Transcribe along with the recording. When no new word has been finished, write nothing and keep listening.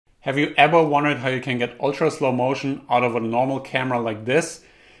Have you ever wondered how you can get ultra slow motion out of a normal camera like this?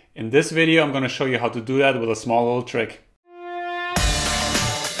 In this video, I'm going to show you how to do that with a small little trick.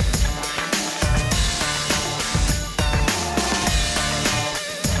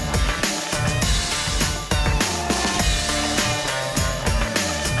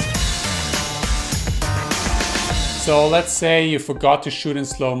 So let's say you forgot to shoot in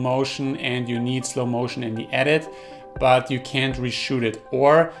slow motion and you need slow motion in the edit, but you can't reshoot it.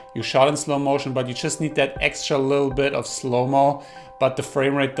 Or you shot in slow motion, but you just need that extra little bit of slow-mo, but the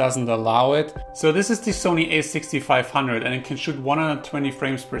frame rate doesn't allow it. So this is the Sony a6500 and it can shoot 120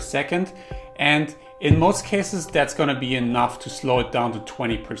 frames per second. And in most cases, that's gonna be enough to slow it down to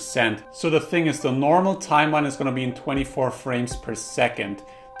 20%. So the thing is, the normal timeline is gonna be in 24 frames per second.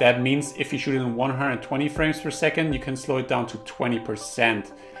 That means if you shoot in 120 frames per second, you can slow it down to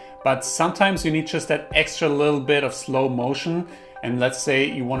 20%. But sometimes you need just that extra little bit of slow motion, and let's say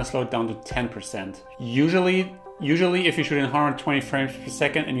you want to slow it down to 10%. Usually if you shoot in 120 frames per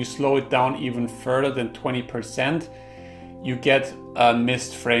second and you slow it down even further than 20%, you get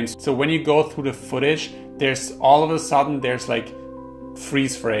missed frames. So when you go through the footage, there's all of a sudden there's like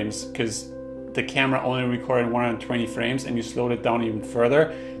freeze frames because the camera only recorded 120 frames and you slowed it down even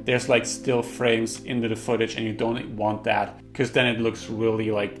further. There's like still frames into the footage and you don't want that because then it looks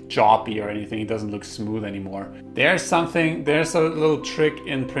really like choppy or anything. It doesn't look smooth anymore. There's a little trick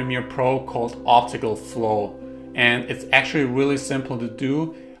in Premiere Pro called Optical Flow, and it's actually really simple to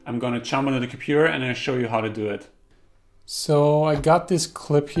do. I'm gonna jump onto the computer and I'll show you how to do it. So I got this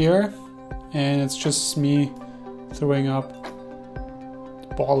clip here and it's just me throwing up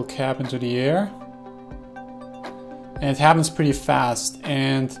the bottle cap into the air. And it happens pretty fast,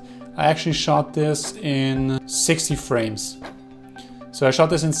 and I actually shot this in 60 frames. So I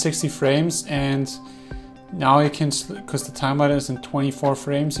shot this in 60 frames, and now you can, because the timeline is in 24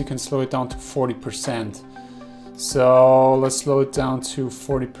 frames, you can slow it down to 40%. So let's slow it down to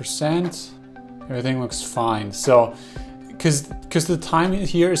 40%. Everything looks fine. So, because the time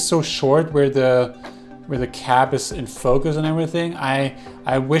here is so short, where the cap is in focus and everything,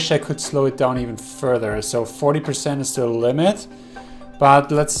 I wish I could slow it down even further. So 40% is the limit,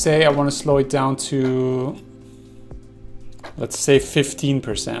 but let's say I want to slow it down to, let's say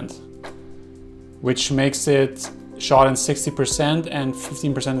 15%, which makes it shot in 60%, and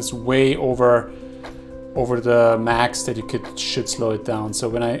 15% is way over the max that you should slow it down. So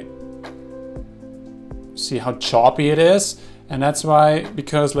when I see how choppy it is, and that's why,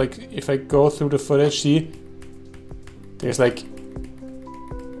 because like if I go through the footage, see, there's like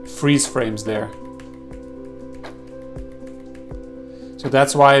freeze frames there. So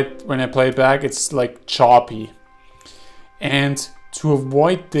that's why when I play it back, it's like choppy. And to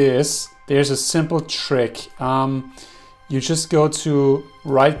avoid this, there's a simple trick. You just go to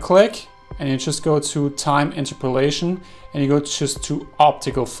right click and you just go to time interpolation and you go just to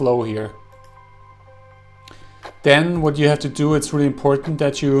optical flow here. Then what you have to do, it's really important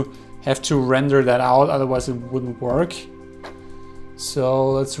that you have to render that out, otherwise it wouldn't work.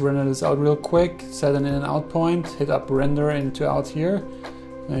 So let's render this out real quick, set an in and out point, hit up render into out here,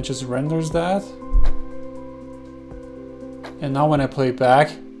 and it just renders that. And now when I play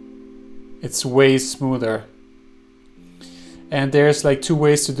back, it's way smoother. And there's like two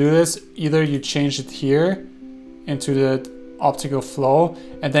ways to do this. Either you change it here into the optical flow,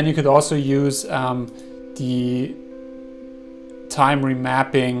 and then you could also use the time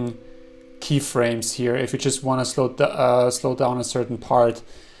remapping keyframes here if you just want to slow down a certain part,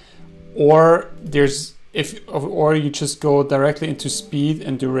 or you just go directly into speed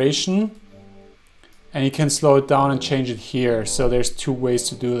and duration, and you can slow it down and change it here. So there's two ways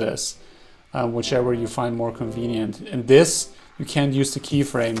to do this, whichever you find more convenient. And this, you can't use the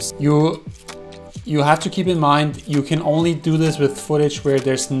keyframes. You have to keep in mind, you can only do this with footage where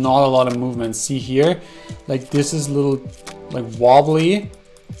there's not a lot of movement. See here, like this is a little like wobbly.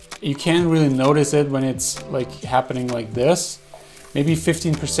 You can't really notice it when it's like happening like this. Maybe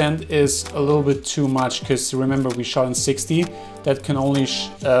 15% is a little bit too much, because remember we shot in 60. That can only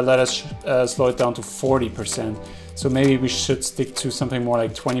let us slow it down to 40%. So maybe we should stick to something more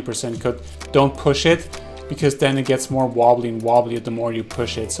like 20%. Don't push it, because then it gets more wobbly and wobbly the more you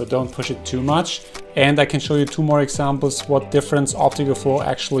push it. So don't push it too much. And I can show you two more examples what difference optical flow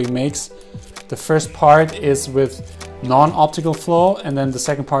actually makes. The first part is with non-optical flow, and then the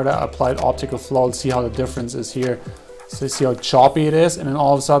second part I applied optical flow. Let's see how the difference is here. So you see how choppy it is, and then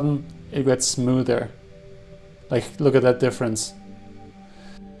all of a sudden it gets smoother. Like, look at that difference.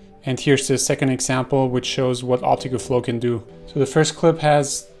 And here's the second example, which shows what optical flow can do. So the first clip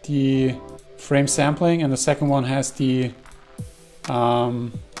has the frame sampling, and the second one has the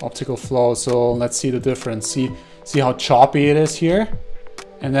optical flow. So let's see the difference. See how choppy it is here,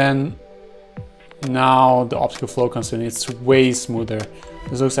 and then now the optical flow comes in. It's way smoother.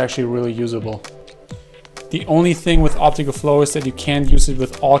 This looks actually really usable. The only thing with optical flow is that you can't use it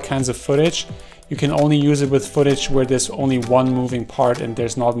with all kinds of footage. You can only use it with footage where there's only one moving part and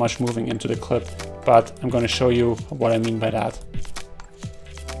there's not much moving into the clip. But I'm going to show you what I mean by that.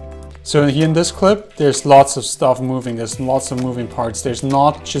 So here in this clip, there's lots of stuff moving. There's lots of moving parts. There's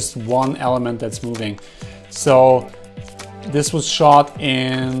not just one element that's moving. So this was shot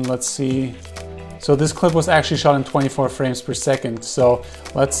in, let's see. So this clip was actually shot in 24 frames per second. So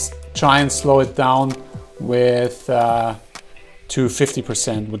let's try and slow it down with to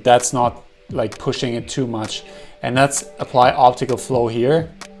 50%, but that's not like pushing it too much. And let's apply optical flow here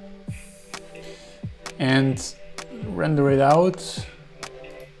and render it out.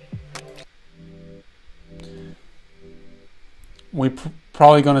 We're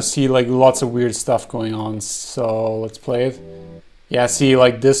probably gonna see like lots of weird stuff going on. So let's play it. Yeah, see,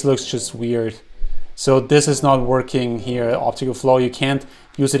 like this looks just weird. So this is not working here, optical flow. You can't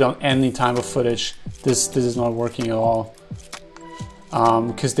use it on any type of footage. This is not working at all.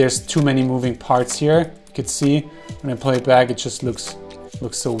 Because there's too many moving parts here. You can see when I play it back, it just looks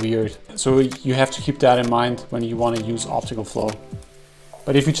so weird. So you have to keep that in mind when you want to use optical flow.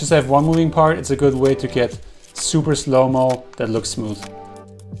 But if you just have one moving part, it's a good way to get super slow-mo that looks smooth.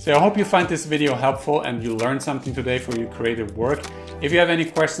 So I hope you find this video helpful and you learned something today for your creative work. If you have any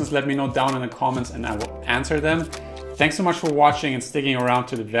questions, let me know down in the comments and I will answer them. Thanks so much for watching and sticking around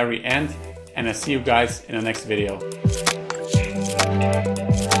to the very end, and I'll see you guys in the next video.